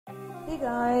Hey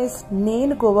guys,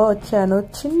 నేను గోవా వచ్చాను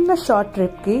చిన్న షార్ట్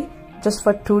ట్రిప్ కి జస్ట్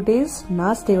ఫర్ 2 days. నా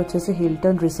స్టే వచ్చేసి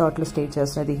హిల్టన్ రిసార్ట్ లో స్టే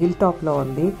చేస్తున్నది. హిల్ టాప్ లో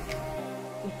ఉంది.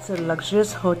 It's a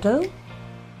luxurious hotel.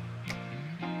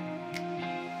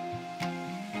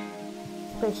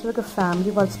 Special గా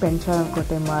ఫ్యామిలీ వాళ్ళు స్పెండ్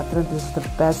చేయాలనుకుంటే మాత్రం this is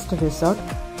the best resort.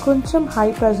 కొంచెం హై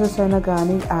ప్రైసెస్ అయినా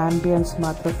కానీ అంబియన్స్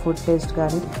మాత్రం ఫుడ్ టేస్ట్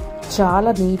కానీ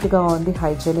చాలా నీట్ గా ఉంది.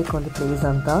 హైజీనిక్ ఉంది ప్లేస్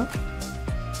అంతా.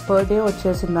 పర్ డే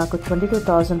వచ్చేసి నాకు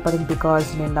 22,000 పడింది బికాజ్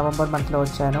నేను నవంబర్ మంత్లో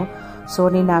వచ్చాను. సో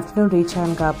నేను ఆఫ్టర్నూన్ రీచ్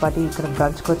అయ్యాను కాబట్టి ఇక్కడ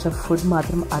బ్రంచ్కి వచ్చే ఫుడ్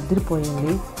మాత్రం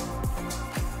అదిరిపోయింది.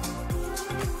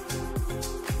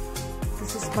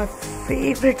 This is my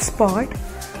favourite spot.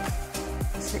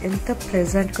 ఎంత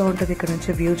ప్లెజెంట్గా ఉంటుంది ఇక్కడ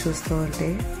నుంచి వ్యూ చూస్తూ ఉంటే.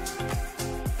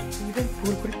 ఈవెన్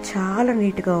పూల్ కూడా చాలా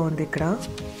నీట్గా ఉంది ఇక్కడ.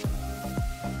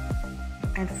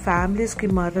 అండ్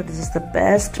ఫ్యామిలీస్కి మాత్రం this is the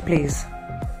best place.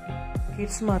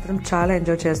 Kids మాత్రం చాలా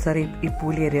ఎంజాయ్ చేస్తారు ఈ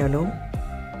పూల్ ఏరియాలో.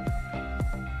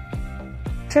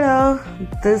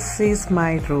 This is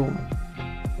my room.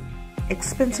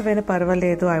 Expensive అయినా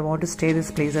పర్వాలేదు, I want stay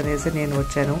this place అనేసి నేను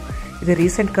వచ్చాను. ఇది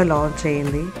రీసెంట్గా లాంచ్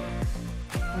అయ్యింది.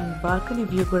 బాల్కనీ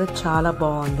వ్యూ కూడా చాలా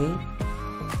బాగుంది.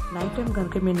 నైట్ టైం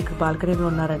కనుక మీరు ఇక్కడ బాల్కనీలో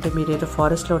ఉన్నారంటే మీరు ఏదో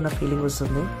ఫారెస్ట్లో ఉన్న ఫీలింగ్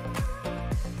వస్తుంది.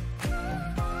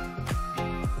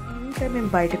 ఇంకా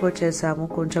మేము బయటకు వచ్చేసాము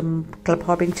కొంచెం క్లబ్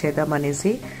హాపింగ్ చేద్దాం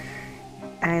అనేసి.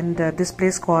 And this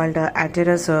place called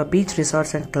Anteras Beach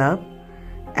Resorts and Club.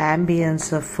 Ambience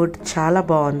food చాలా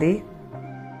బాగుంది.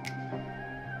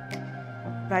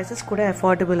 ప్రైసెస్ కూడా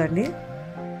అఫోర్డబుల్ అండి.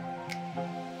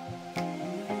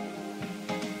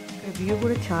 వ్యూ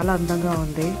కూడా చాలా అందంగా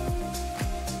ఉంది.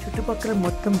 చుట్టుపక్కల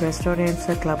మొత్తం రెస్టారెంట్స్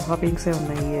క్లబ్ హాపింగ్సే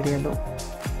ఉన్నాయి ఈ ఏరియాలో.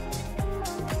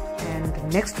 అండ్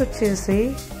నెక్స్ట్ వచ్చేసి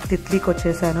తిత్లీకి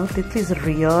వచ్చేసాను. Titli is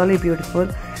really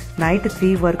beautiful. Night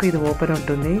 3 వరకు ఇది ఓపెన్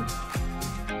ఉంటుంది.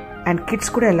 అండ్ కిడ్స్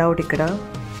కూడా అలౌడ్ ఇక్కడ.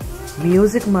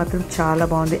 మ్యూజిక్ మాత్రం చాలా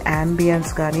బాగుంది.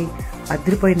 అంబియన్స్ కానీ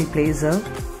అదిరిపోయింది ప్లేస్.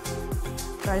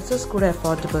 ప్రైసెస్ కూడా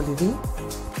అఫోర్డబుల్. ఇది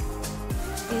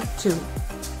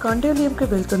కండోలియంకి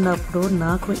వెళ్తున్నప్పుడు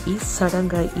నాకు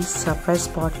సడన్గా ఈ సర్ప్రైజ్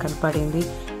స్పాట్ కనపడింది.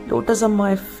 Lotus are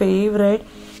my favourite.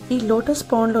 ఈ లోటస్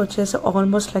పాండ్లో వచ్చేసి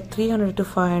ఆల్మోస్ట్ లైక్ 300 to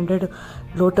 500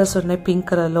 లోటస్ ఉన్నాయి పింక్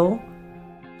కలర్లో.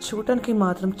 చూడటానికి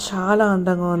మాత్రం చాలా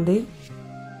అందంగా ఉంది.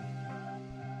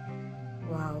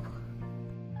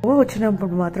 గోవా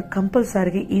వచ్చినప్పుడు మాత్రం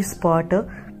కంపల్సరీగా ఈ స్పాట్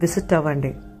విజిట్ అవ్వండి.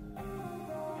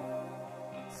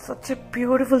 సచ్ ఎ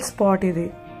బ్యూటిఫుల్ స్పాట్ ఇది.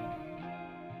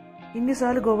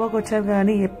 ఇన్నిసార్లు గోవాకు వచ్చాను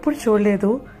కానీ ఎప్పుడు చూడలేదు.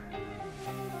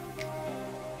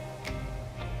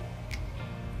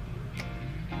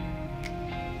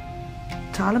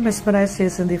 చాలా మెస్మరైజ్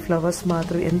చేసింది. ఫ్లవర్స్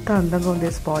మాత్రం ఎంత అందంగా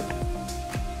ఉంది స్పాట్.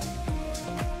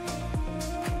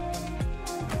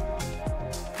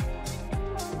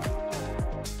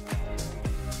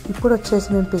 ఇప్పుడు వచ్చేసి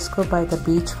మేము పిస్కో బై ద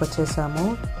బీచ్ వచ్చేసాము.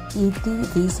 ఇది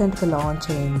రీసెంట్గా లాంచ్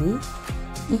అయింది.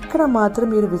 ఇక్కడ మాత్రం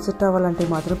మీరు విజిట్ అవ్వాలంటే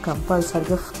మాత్రం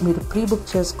కంపల్సరీగా మీరు ప్రీ బుక్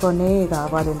చేసుకొని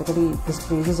రావాలి. ఎందుకంటే this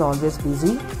place is always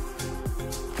busy.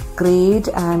 Great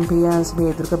ambience, మీ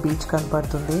ఎదురుగా బీచ్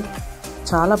కనపడుతుంది.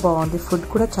 చాలా బాగుంది. ఫుడ్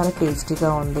కూడా చాలా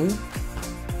టేస్టీగా ఉంది.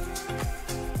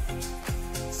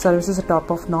 Services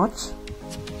top of notch.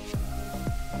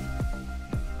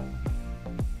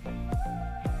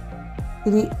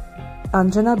 ఇది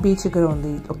అంజనా బీచ్ దగ్గర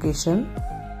ఉంది లొకేషన్.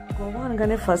 గోవా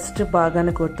అనగానే ఫస్ట్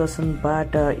బాగానే గుర్తొస్తుంది.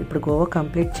 బట్ ఇప్పుడు గోవా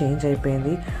కంప్లీట్ చేంజ్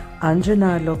అయిపోయింది.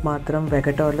 అంజనాలో మాత్రం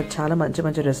వెగటార్లో చాలా మంచి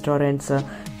మంచి రెస్టారెంట్స్,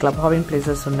 క్లబ్ హాపింగ్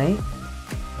ప్లేసెస్ ఉన్నాయి.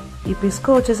 ఈ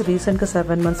పిస్కో వచ్చేసి రీసెంట్గా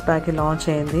 7 months బ్యాక్ లాంచ్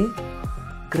అయింది.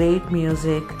 గ్రేట్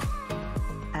మ్యూజిక్,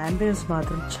 అంబియన్స్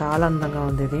మాత్రం చాలా అందంగా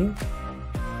ఉంది. ఇది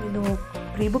నేను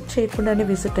ప్రీ బుక్ చేయకుండానే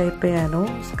విజిట్ అయిపోయాను.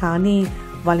 కానీ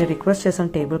వాళ్ళని రిక్వెస్ట్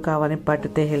చేసాను టేబుల్ కావాలని. But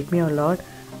they help me a lot.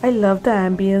 I love the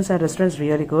ambience and restaurant is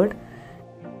really good.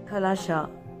 Thalasha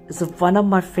is one of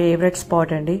my favorite spot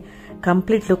andi.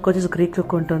 Complete look is Greek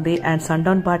look untundi and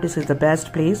sundown parties is the best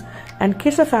place. And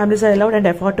kids and families are allowed and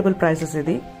affordable prices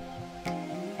idi.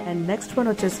 And next one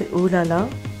vachesi Ulala.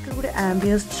 Ikkada kuda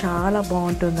ambience chaala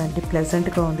baaguntundandi.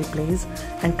 Pleasant ga undi place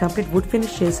and complete wood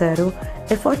finish chesaru.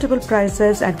 Affordable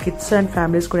prices and kids and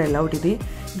families kuda allowed idi.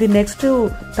 Idi next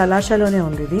Thalasha lone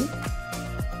undi idi.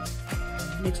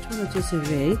 Next one వచ్చేసి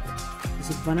rake. Is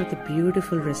one of the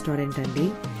beautiful restaurant అండి.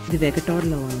 ఇది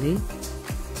వెగటార్లో ఉంది.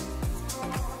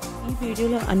 ఈ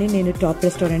వీడియోలో అన్ని నేను top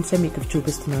రెస్టారెంట్సే మీకు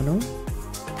చూపిస్తున్నాను.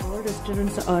 All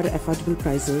restaurants are affordable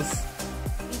prices.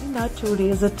 ఇది నా 2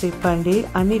 days ట్రిప్ అండి.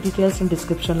 అన్ని డీటెయిల్స్ నేను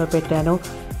డిస్క్రిప్షన్లో పెట్టాను.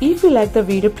 If you like the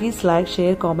video please like,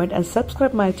 share, comment and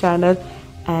subscribe my channel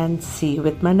and see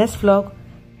with my next vlog.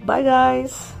 Bye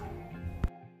guys.